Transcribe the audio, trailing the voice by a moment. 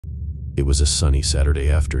It was a sunny Saturday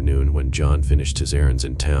afternoon when John finished his errands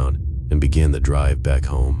in town and began the drive back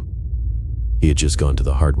home. He had just gone to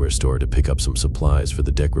the hardware store to pick up some supplies for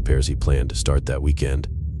the deck repairs he planned to start that weekend.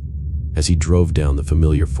 As he drove down the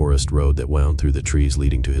familiar forest road that wound through the trees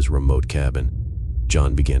leading to his remote cabin,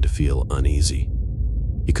 John began to feel uneasy.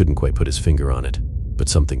 He couldn't quite put his finger on it, but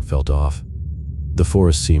something felt off. The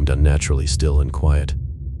forest seemed unnaturally still and quiet.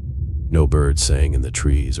 No birds sang in the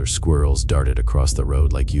trees or squirrels darted across the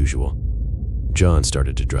road like usual. John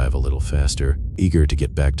started to drive a little faster, eager to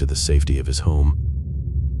get back to the safety of his home.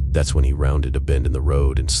 That's when he rounded a bend in the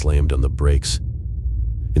road and slammed on the brakes.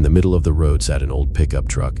 In the middle of the road sat an old pickup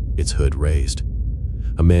truck, its hood raised.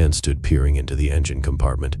 A man stood peering into the engine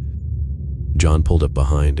compartment. John pulled up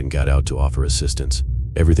behind and got out to offer assistance.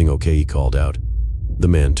 "Everything okay?" he called out. The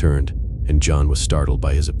man turned, and John was startled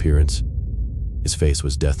by his appearance. His face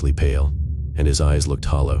was deathly pale, and his eyes looked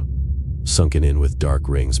hollow, sunken in with dark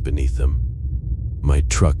rings beneath them. "My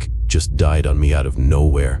truck just died on me out of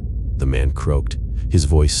nowhere," the man croaked. His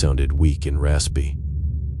voice sounded weak and raspy.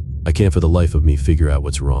 "I can't for the life of me figure out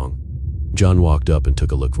what's wrong." John walked up and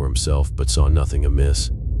took a look for himself, but saw nothing amiss.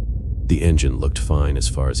 The engine looked fine as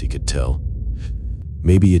far as he could tell.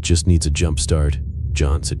 "Maybe it just needs a jump start,"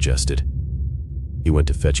 John suggested. He went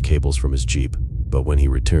to fetch cables from his Jeep, but when he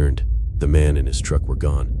returned, the man and his truck were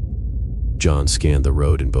gone. John scanned the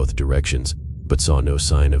road in both directions, but saw no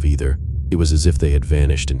sign of either. It was as if they had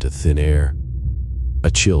vanished into thin air. A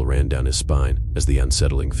chill ran down his spine as the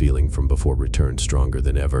unsettling feeling from before returned stronger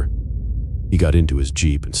than ever. He got into his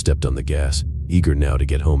Jeep and stepped on the gas, eager now to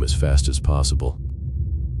get home as fast as possible.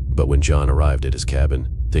 But when John arrived at his cabin,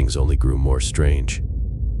 things only grew more strange.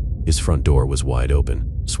 His front door was wide open,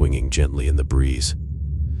 swinging gently in the breeze.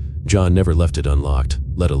 John never left it unlocked,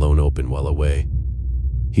 let alone open while away.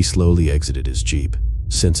 He slowly exited his Jeep,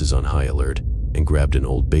 senses on high alert, and grabbed an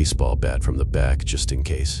old baseball bat from the back just in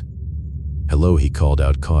case. "Hello," he called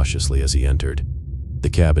out cautiously as he entered. The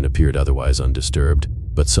cabin appeared otherwise undisturbed,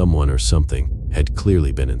 but someone or something had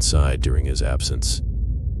clearly been inside during his absence.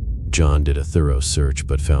 John did a thorough search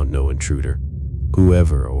but found no intruder.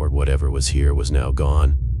 Whoever or whatever was here was now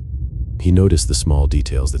gone. He noticed the small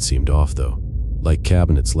details that seemed off though, like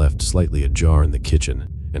cabinets left slightly ajar in the kitchen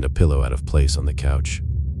and a pillow out of place on the couch.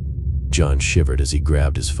 John shivered as he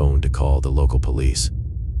grabbed his phone to call the local police,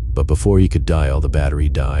 but before he could dial, the battery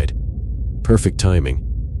died. "Perfect timing,"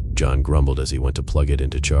 John grumbled as he went to plug it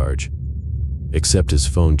into charge. Except his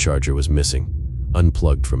phone charger was missing,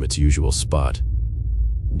 unplugged from its usual spot.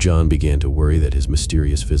 John began to worry that his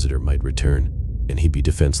mysterious visitor might return, and he'd be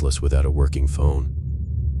defenseless without a working phone.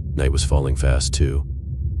 Night was falling fast too.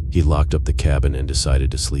 He locked up the cabin and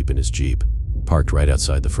decided to sleep in his Jeep, parked right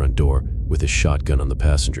outside the front door, with his shotgun on the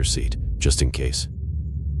passenger seat, just in case.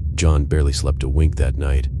 John barely slept a wink that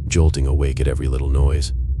night, jolting awake at every little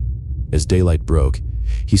noise. As daylight broke,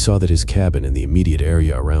 he saw that his cabin and the immediate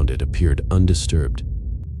area around it appeared undisturbed.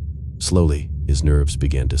 Slowly, his nerves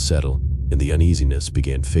began to settle, and the uneasiness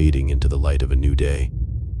began fading into the light of a new day.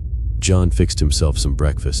 John fixed himself some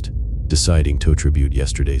breakfast, deciding to attribute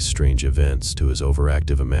yesterday's strange events to his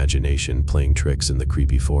overactive imagination playing tricks in the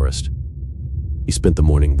creepy forest. He spent the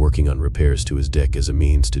morning working on repairs to his deck as a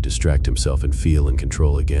means to distract himself and feel in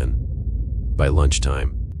control again. By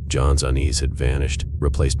lunchtime, John's unease had vanished,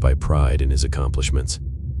 replaced by pride in his accomplishments.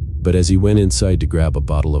 But as he went inside to grab a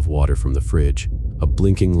bottle of water from the fridge, a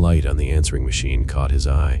blinking light on the answering machine caught his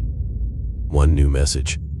eye. One new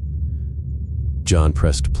message. John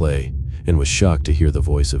pressed play and was shocked to hear the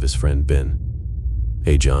voice of his friend Ben.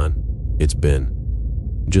 "Hey John, it's Ben.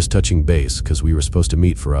 Just touching base, 'cause we were supposed to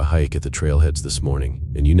meet for a hike at the trailheads this morning,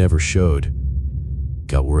 and you never showed.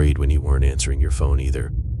 Got worried when you weren't answering your phone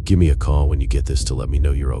either. Give me a call when you get this to let me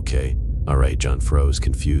know you're okay." "All right," John froze,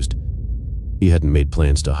 confused. He hadn't made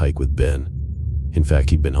plans to hike with Ben. In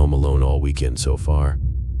fact, he'd been home alone all weekend so far.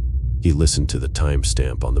 He listened to the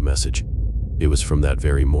timestamp on the message. It was from that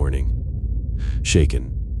very morning.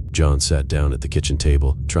 Shaken, John sat down at the kitchen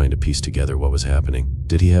table, trying to piece together what was happening.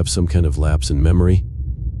 Did he have some kind of lapse in memory?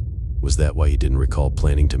 Was that why he didn't recall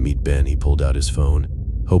planning to meet Ben? He pulled out his phone,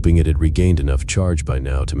 hoping it had regained enough charge by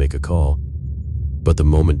now to make a call. But the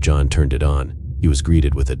moment John turned it on, he was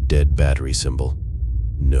greeted with a dead battery symbol.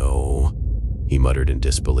 "No," he muttered in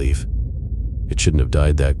disbelief. It shouldn't have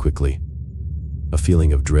died that quickly. A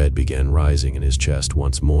feeling of dread began rising in his chest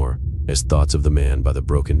once more, as thoughts of the man by the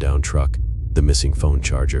broken-down truck, the missing phone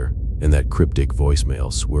charger, and that cryptic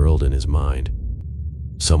voicemail swirled in his mind.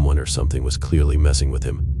 Someone or something was clearly messing with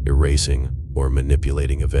him, erasing or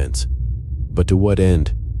manipulating events. But to what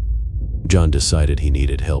end? John decided he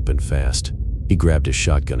needed help and fast. He grabbed his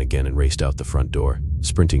shotgun again and raced out the front door,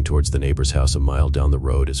 sprinting towards the neighbor's house a mile down the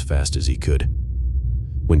road as fast as he could.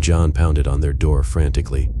 When John pounded on their door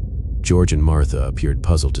frantically, George and Martha appeared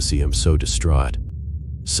puzzled to see him so distraught.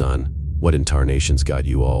 "Son, what in tarnation's got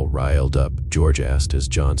you all riled up?" George asked as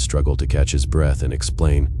John struggled to catch his breath and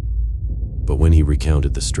explain. But when he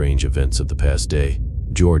recounted the strange events of the past day,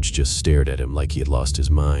 George just stared at him like he had lost his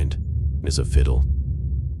mind. As a fiddle.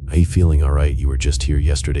 "Are you feeling all right? You were just here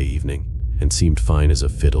yesterday evening and seemed fine as a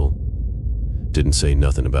fiddle. Didn't say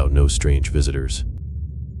nothing about no strange visitors."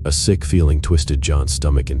 A sick feeling twisted John's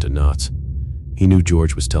stomach into knots. He knew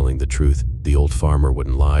George was telling the truth. The old farmer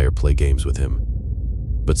wouldn't lie or play games with him.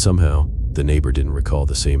 But somehow, the neighbor didn't recall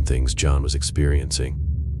the same things John was experiencing.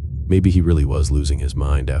 Maybe he really was losing his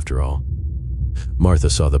mind after all. Martha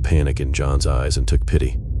saw the panic in John's eyes and took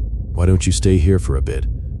pity. "Why don't you stay here for a bit?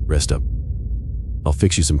 Rest up. I'll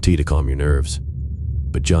fix you some tea to calm your nerves."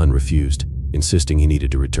 But John refused, insisting he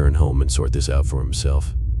needed to return home and sort this out for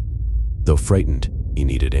himself. Though frightened, he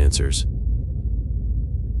needed answers.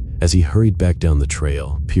 As he hurried back down the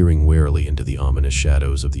trail, peering warily into the ominous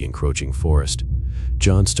shadows of the encroaching forest,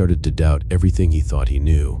 John started to doubt everything he thought he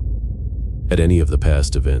knew. Had any of the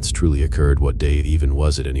past events truly occurred? What day even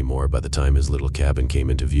was it anymore by the time his little cabin came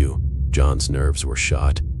into view? John's nerves were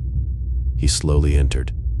shot. He slowly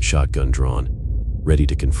entered, shotgun drawn, ready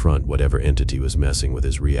to confront whatever entity was messing with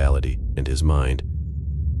his reality and his mind.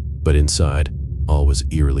 But inside, all was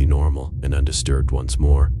eerily normal and undisturbed once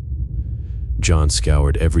more. John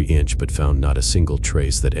scoured every inch but found not a single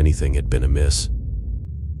trace that anything had been amiss.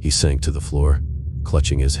 He sank to the floor,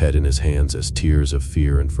 clutching his head in his hands as tears of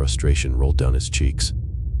fear and frustration rolled down his cheeks.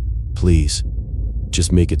 "Please,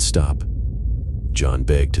 just make it stop," John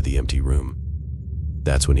begged to the empty room.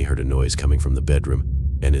 That's when he heard a noise coming from the bedroom,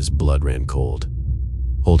 and his blood ran cold.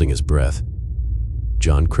 Holding his breath,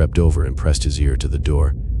 John crept over and pressed his ear to the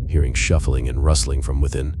door, hearing shuffling and rustling from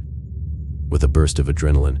within. With a burst of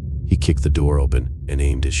adrenaline, he kicked the door open and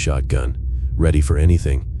aimed his shotgun, ready for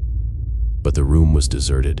anything. But the room was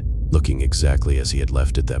deserted, looking exactly as he had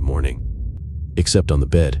left it that morning. Except on the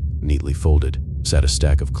bed, neatly folded, sat a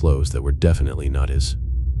stack of clothes that were definitely not his.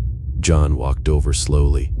 John walked over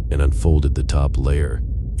slowly and unfolded the top layer.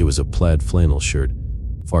 It was a plaid flannel shirt,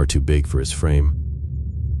 far too big for his frame.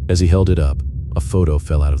 As he held it up, a photo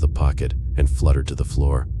fell out of the pocket and fluttered to the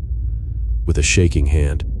floor. With a shaking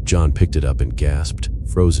hand, John picked it up and gasped,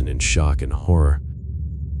 frozen in shock and horror.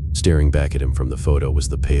 Staring back at him from the photo was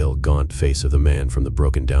the pale, gaunt face of the man from the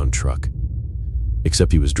broken-down truck.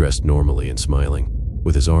 Except he was dressed normally and smiling,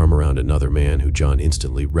 with his arm around another man who John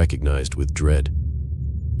instantly recognized with dread.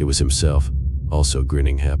 It was himself, also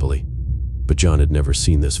grinning happily. But John had never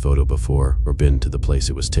seen this photo before or been to the place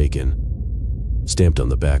it was taken. Stamped on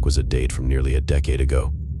the back was a date from nearly a decade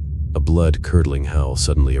ago. A blood-curdling howl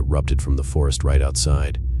suddenly erupted from the forest right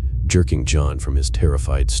outside, jerking John from his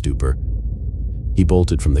terrified stupor. He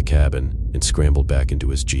bolted from the cabin and scrambled back into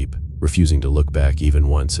his jeep, refusing to look back even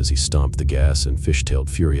once as he stomped the gas and fishtailed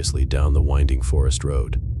furiously down the winding forest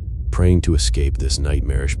road, praying to escape this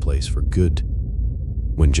nightmarish place for good.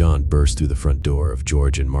 When John burst through the front door of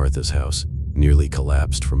George and Martha's house, nearly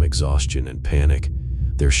collapsed from exhaustion and panic,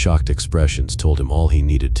 their shocked expressions told him all he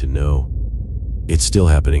needed to know. "It's still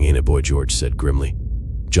happening, ain't it, boy?" George said grimly.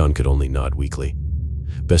 John could only nod weakly.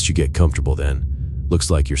 "Best you get comfortable then. Looks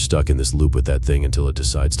like you're stuck in this loop with that thing until it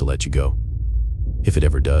decides to let you go. If it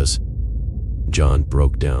ever does." John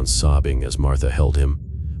broke down sobbing as Martha held him,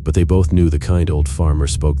 but they both knew the kind old farmer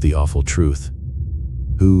spoke the awful truth.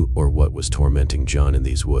 Who or what was tormenting John in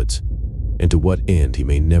these woods, and to what end he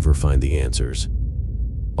may never find the answers.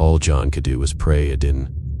 All John could do was pray it didn't